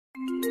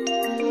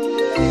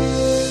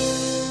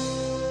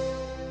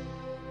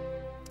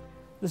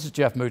This is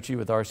Jeff Mucci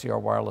with RCR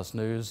Wireless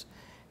News,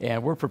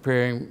 and we're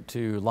preparing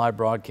to live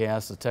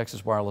broadcast the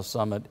Texas Wireless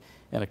Summit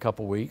in a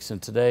couple weeks.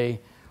 And today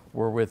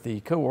we're with the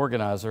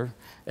co-organizer,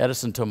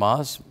 Edison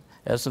Thomaz.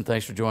 Edison,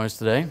 thanks for joining us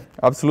today.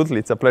 Absolutely,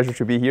 it's a pleasure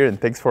to be here, and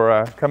thanks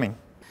for coming.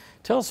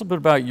 Tell us a bit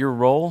about your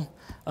role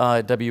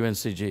at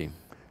WNCG.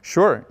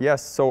 Sure,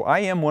 yes. So I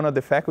am one of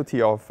the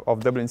faculty of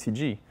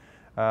WNCG.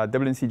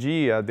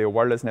 WNCG, the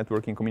Wireless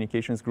Networking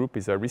Communications Group,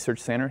 is a research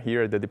center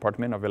here at the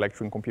Department of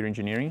Electrical and Computer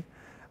Engineering.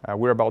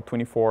 We're about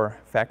 24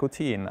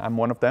 faculty, and I'm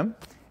one of them.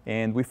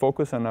 And we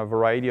focus on a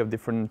variety of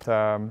different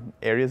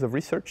areas of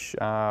research.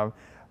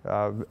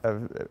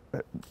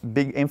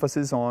 Big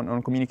emphasis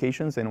on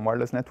communications and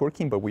wireless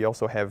networking, but we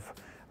also have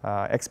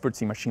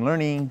experts in machine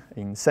learning,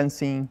 in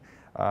sensing,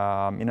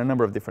 in a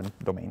number of different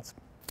domains.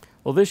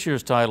 Well, this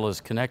year's title is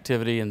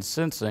Connectivity and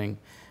Sensing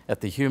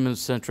at the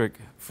Human-Centric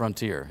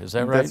Frontier. Is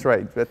that right? That's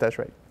right. That's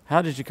right.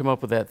 How did you come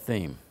up with that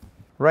theme?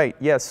 Right.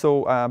 Yeah.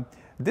 So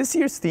this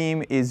year's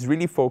theme is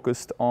really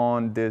focused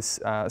on this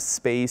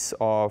space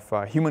of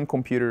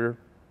human-computer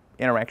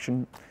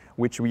interaction,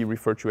 which we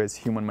refer to as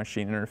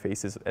human-machine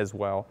interfaces as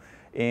well.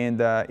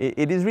 And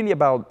it is really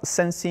about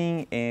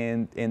sensing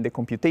and the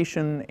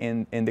computation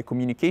and the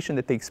communication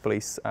that takes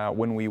place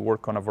when we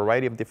work on a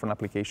variety of different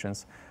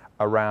applications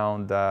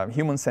around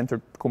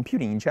human-centered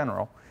computing in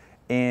general.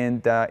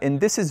 And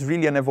this is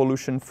really an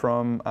evolution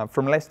from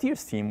last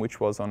year's theme, which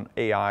was on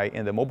AI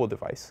and the mobile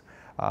device.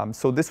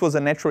 So this was a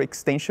natural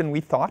extension,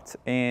 we thought,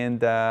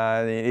 and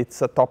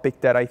it's a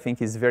topic that I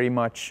think is very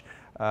much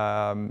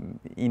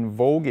in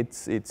vogue.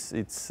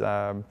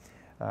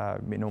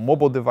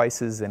 Mobile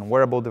devices and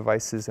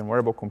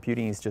wearable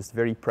computing is just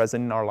very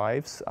present in our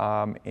lives,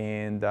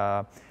 and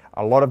a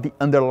lot of the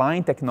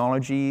underlying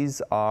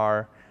technologies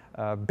are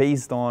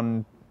based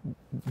on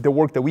the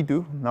work that we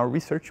do in our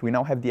research. We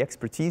now have the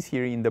expertise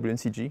here in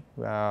WNCG,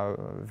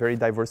 very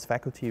diverse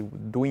faculty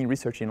doing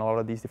research in all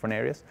of these different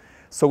areas.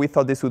 So we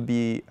thought this would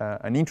be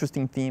an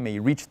interesting theme, a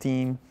rich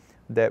theme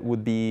that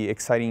would be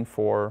exciting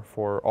for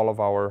all of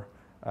our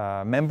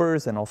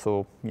members and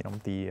also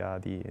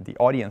the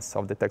audience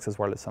of the Texas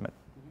Wireless Summit.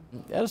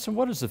 Edison,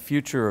 what does the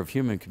future of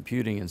human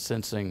computing and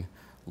sensing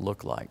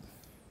look like?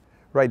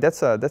 Right,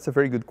 that's a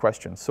very good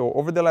question. So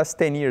over the last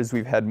 10 years,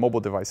 we've had mobile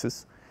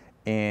devices.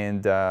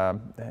 And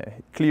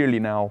clearly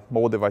now,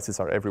 mobile devices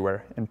are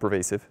everywhere and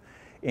pervasive.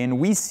 And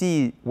we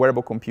see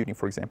wearable computing,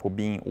 for example,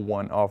 being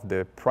one of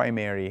the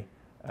primary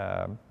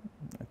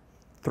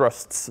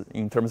thrusts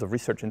in terms of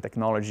research and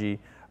technology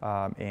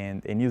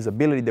and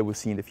usability that we'll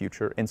see in the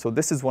future. And so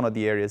this is one of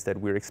the areas that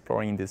we're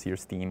exploring in this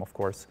year's theme, of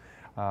course.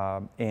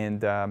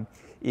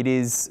 It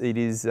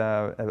is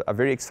a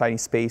very exciting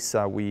space.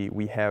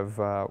 We have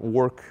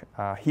work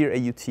here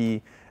at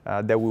UT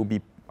that will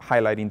be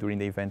highlighting during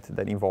the event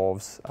that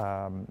involves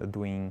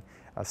doing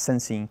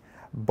sensing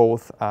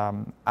both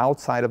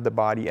outside of the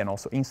body and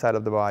also inside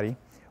of the body,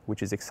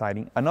 which is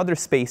exciting. Another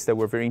space that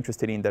we're very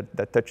interested in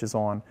that touches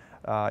on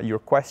your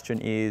question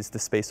is the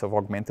space of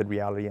augmented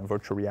reality and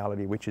virtual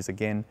reality, which is,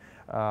 again,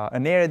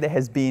 an area that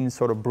has been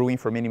sort of brewing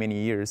for many, many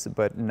years,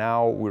 but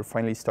now we're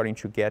finally starting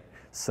to get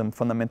some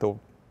fundamental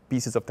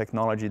pieces of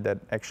technology that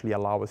actually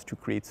allow us to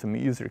create some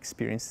user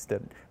experiences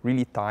that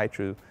really tie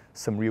to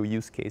some real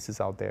use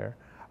cases out there.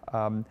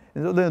 And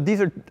so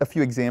these are a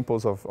few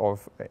examples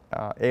of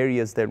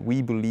areas that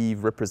we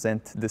believe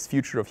represent this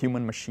future of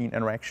human-machine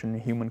interaction,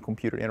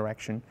 human-computer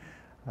interaction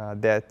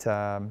that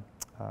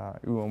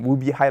we'll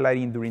be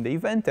highlighting during the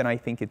event, and I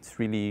think it's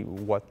really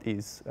what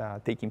is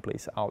taking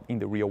place out in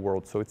the real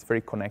world, so it's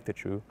very connected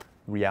to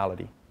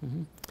reality.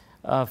 Mm-hmm.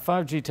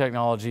 5G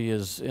technology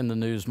is in the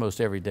news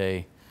most every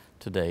day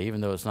today,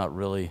 even though it's not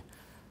really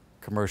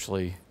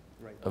commercially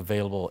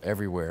available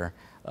everywhere.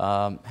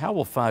 How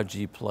will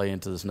 5G play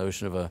into this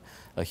notion of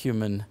a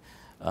human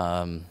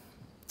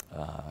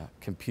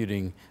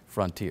computing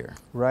frontier?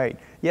 Right.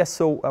 Yes.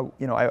 So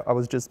I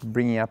was just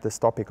bringing up this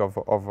topic of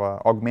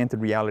augmented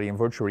reality and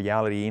virtual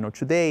reality.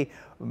 Today,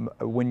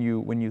 when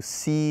you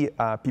see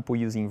people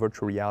using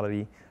virtual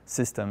reality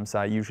systems,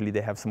 usually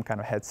they have some kind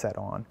of headset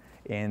on,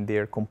 and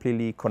they're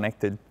completely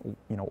connected.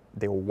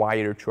 They're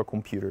wired to a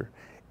computer.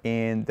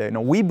 And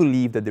we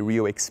believe that the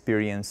real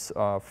experience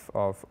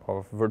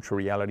of virtual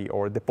reality,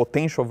 or the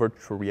potential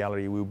virtual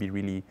reality, will be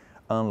really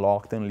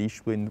unlocked,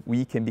 unleashed, when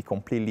we can be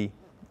completely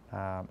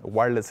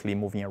wirelessly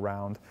moving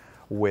around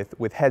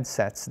with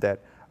headsets that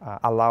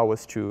allow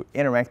us to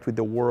interact with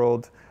the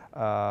world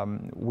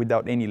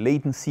without any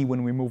latency.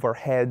 When we move our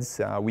heads,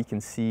 we can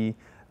see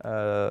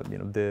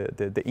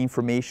the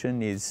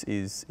information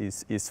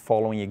is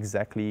following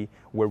exactly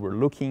where we're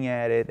looking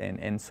at it,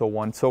 and so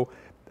on. So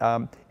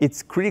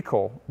it's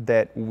critical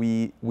that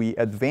we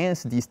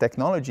advance these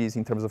technologies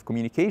in terms of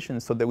communication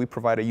so that we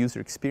provide a user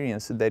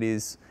experience that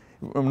is,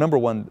 number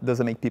one,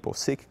 doesn't make people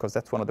sick, because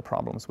that's one of the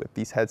problems with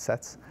these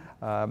headsets,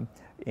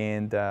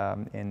 and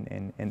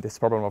this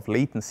problem of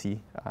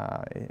latency,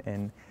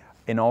 and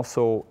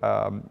also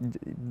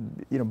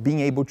being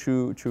able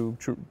to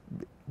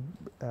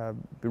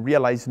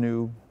realize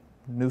new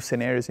new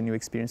scenarios and new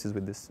experiences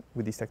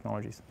with these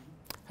technologies.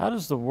 How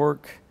does the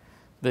work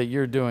that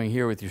you're doing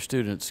here with your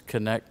students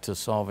connect to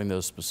solving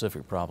those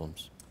specific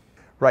problems?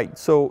 Right,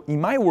 so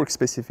in my work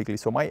specifically,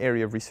 so my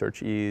area of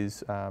research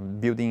is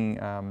building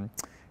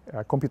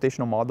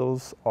computational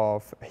models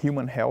of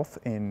human health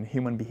and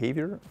human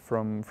behavior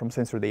from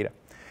sensor data.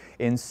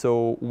 And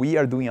so we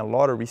are doing a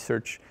lot of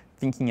research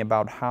thinking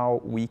about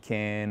how we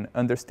can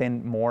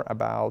understand more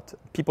about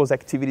people's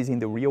activities in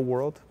the real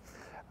world,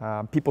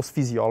 people's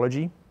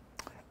physiology,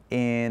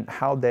 and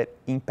how that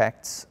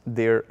impacts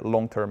their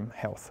long-term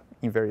health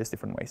in various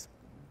different ways.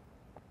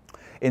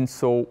 And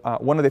so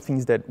one of the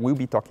things that we'll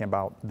be talking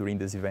about during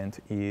this event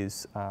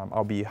is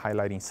I'll be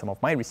highlighting some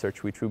of my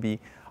research, which will be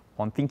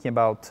on thinking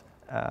about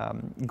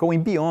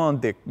going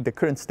beyond the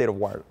current state of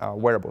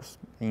wearables,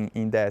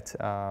 in that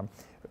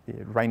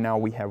right now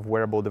we have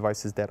wearable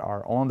devices that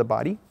are on the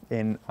body,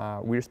 and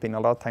we're spending a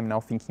lot of time now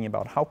thinking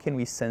about how can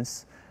we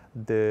sense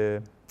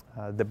the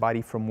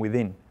body from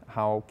within.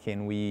 How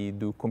can we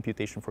do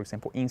computation, for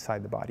example,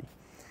 inside the body?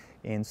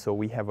 And so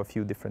we have a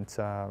few different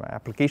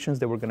applications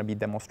that we're going to be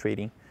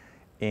demonstrating.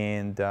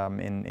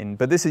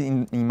 But this is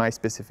in my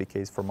specific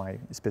case for my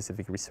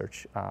specific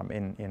research.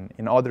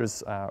 In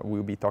others,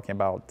 we'll be talking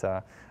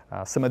about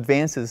some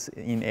advances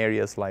in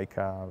areas like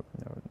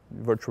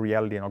virtual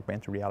reality and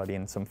augmented reality,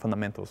 and some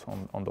fundamentals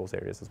on those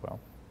areas as well.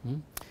 Mm-hmm.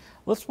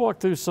 Let's walk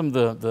through some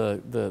of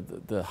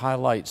the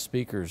highlight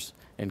speakers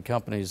and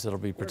companies that will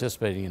be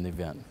participating in the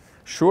event.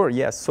 Sure,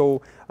 yes.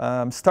 So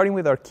starting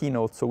with our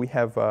keynote, so we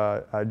have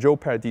Joe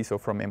Paradiso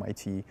from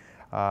MIT.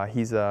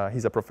 He's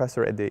a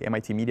professor at the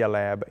MIT Media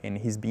Lab, and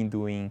he's been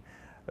doing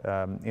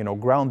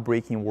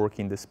groundbreaking work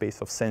in the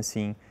space of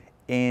sensing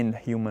and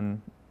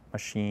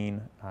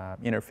human-machine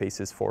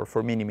interfaces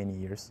for many, many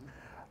years.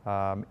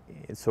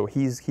 So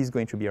he's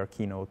going to be our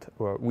keynote.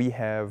 We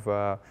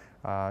have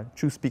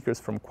two speakers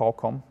from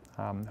Qualcomm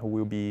who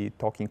will be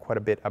talking quite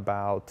a bit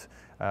about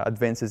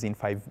advances in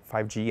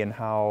 5G and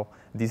how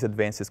these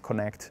advances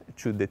connect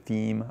to the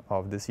theme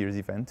of this year's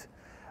event.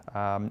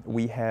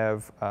 We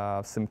have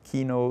some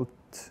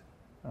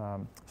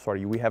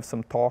we have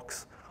some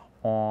talks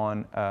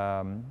on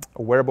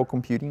wearable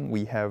computing.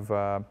 We have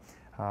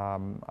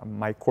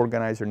my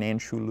co-organizer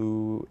Nanshu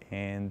Lu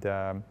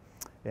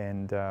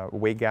and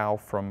Wei Gao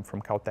from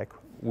Caltech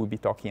will be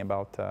talking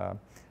about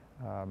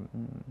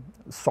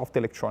soft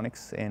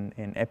electronics and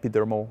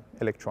epidermal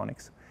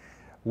electronics.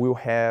 We'll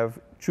have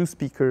two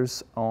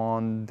speakers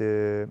on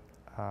the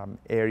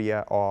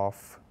area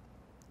of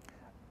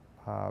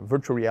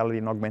virtual reality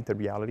and augmented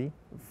reality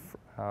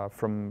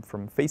from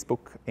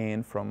Facebook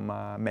and from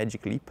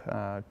Magic Leap,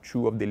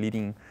 two of the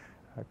leading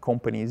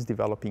companies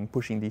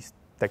pushing these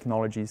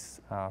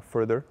technologies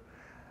further.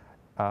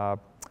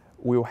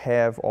 We'll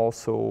have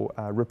also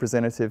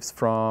representatives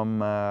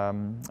from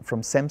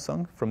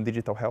Samsung, from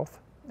Digital Health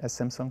as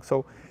Samsung.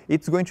 So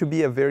it's going to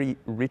be a very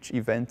rich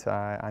event.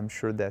 I'm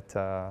sure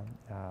that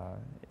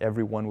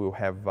everyone will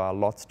have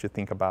lots to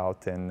think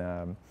about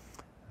and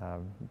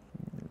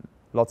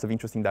lots of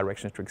interesting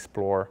directions to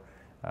explore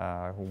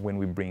when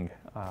we bring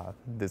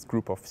this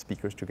group of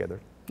speakers together.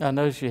 I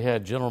noticed you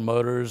had General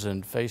Motors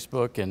and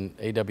Facebook and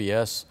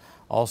AWS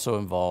also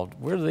involved.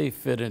 Where do they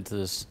fit into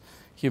this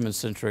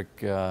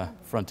human-centric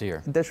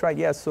frontier? That's right,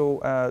 yeah. So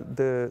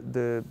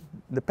the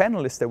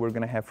panelist that we're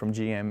going to have from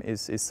GM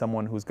is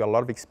someone who's got a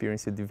lot of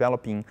experience in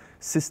developing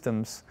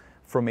systems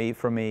from a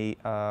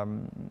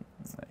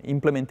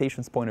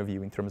implementations point of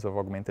view in terms of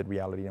augmented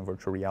reality and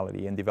virtual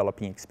reality, and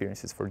developing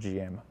experiences for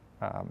GM.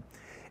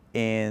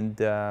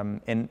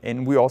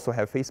 And we also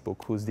have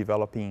Facebook, who's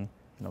developing,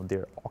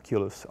 their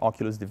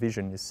Oculus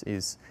division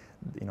is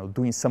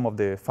doing some of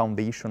the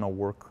foundational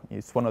work.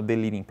 It's one of the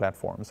leading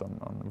platforms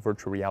on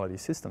virtual reality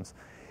systems.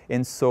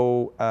 And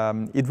so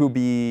it will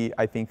be,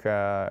 I think,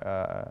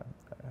 a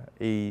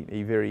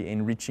very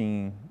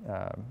enriching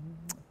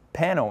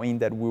panel in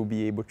that we'll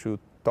be able to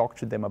talk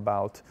to them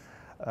about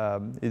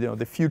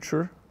the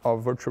future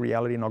of virtual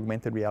reality and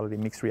augmented reality,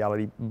 mixed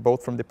reality,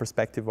 both from the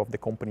perspective of the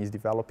companies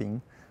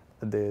developing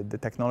the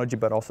technology,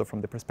 but also from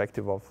the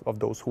perspective of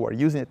those who are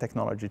using the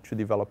technology to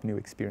develop new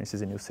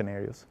experiences and new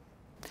scenarios.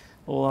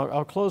 Well,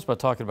 I'll close by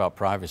talking about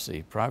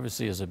privacy.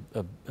 Privacy is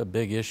a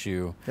big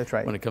issue. That's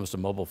right. When it comes to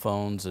mobile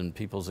phones and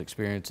people's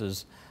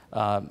experiences.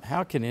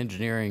 How can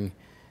engineering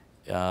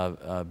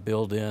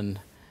build in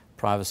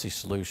privacy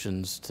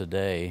solutions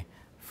today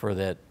for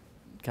that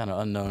kind of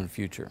unknown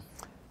future?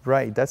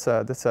 Right, that's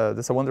a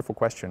wonderful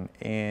question,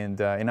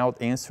 and I'll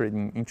answer it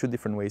in two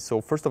different ways.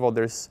 So first of all,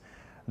 there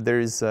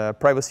is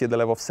privacy at the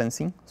level of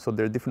sensing. So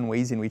there are different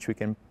ways in which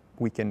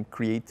we can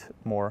create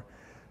more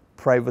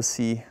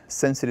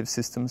privacy-sensitive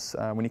systems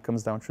when it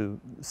comes down to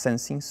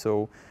sensing.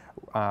 So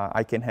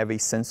I can have a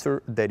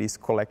sensor that is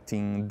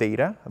collecting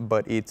data,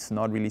 but it's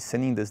not really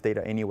sending this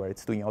data anywhere.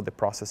 It's doing all the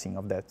processing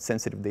of that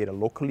sensitive data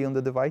locally on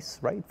the device,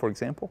 right, for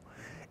example.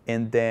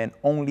 And then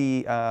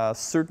only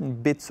certain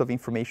bits of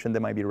information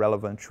that might be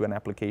relevant to an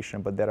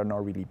application, but that are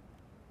not really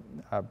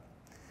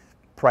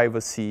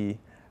privacy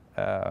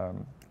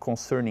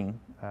concerning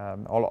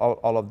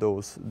all of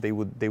those, they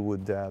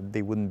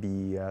wouldn't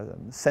be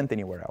sent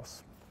anywhere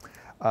else.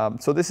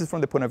 So this is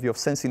from the point of view of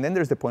sensing. Then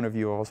there's the point of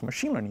view of also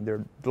machine learning. There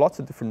are lots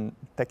of different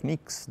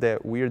techniques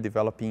that we're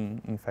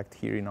developing, in fact,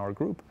 here in our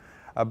group,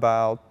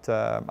 about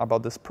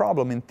this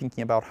problem and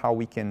thinking about how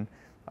we can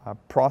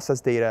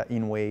process data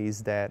in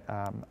ways that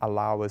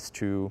allow us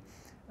to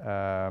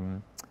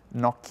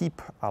not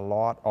keep a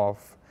lot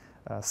of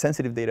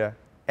sensitive data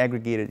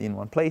aggregated in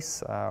one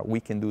place. We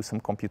can do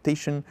some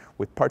computation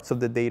with parts of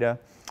the data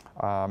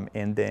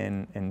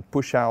and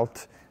push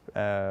out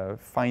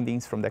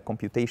findings from that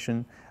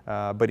computation,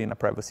 but in a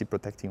privacy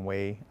protecting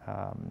way.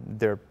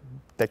 There are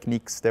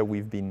techniques that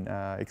we've been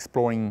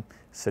exploring,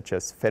 such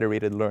as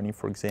federated learning,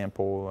 for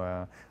example,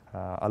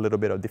 a little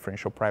bit of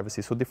differential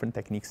privacy, so different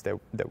techniques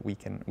that we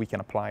can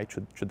apply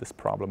to this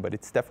problem. But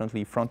it's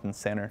definitely front and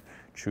center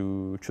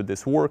to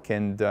this work,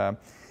 and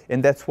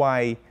that's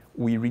why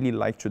we really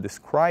like to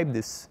describe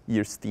this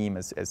year's theme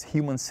as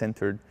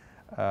human-centered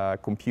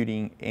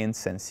computing and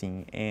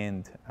sensing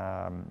and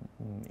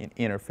in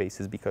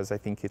interfaces, because I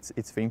think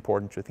it's very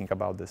important to think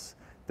about this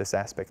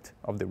aspect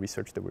of the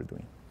research that we're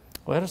doing.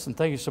 Well, Edison,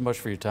 thank you so much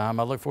for your time.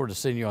 I look forward to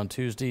seeing you on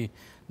Tuesday,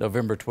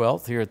 November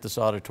 12th here at this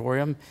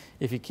auditorium.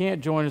 If you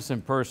can't join us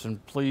in person,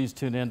 please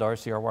tune in to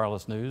RCR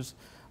Wireless News.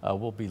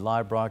 We'll be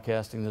live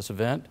broadcasting this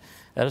event.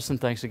 Edison,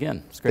 thanks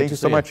again. It's great to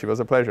see you. Thank you so much. It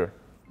was a pleasure.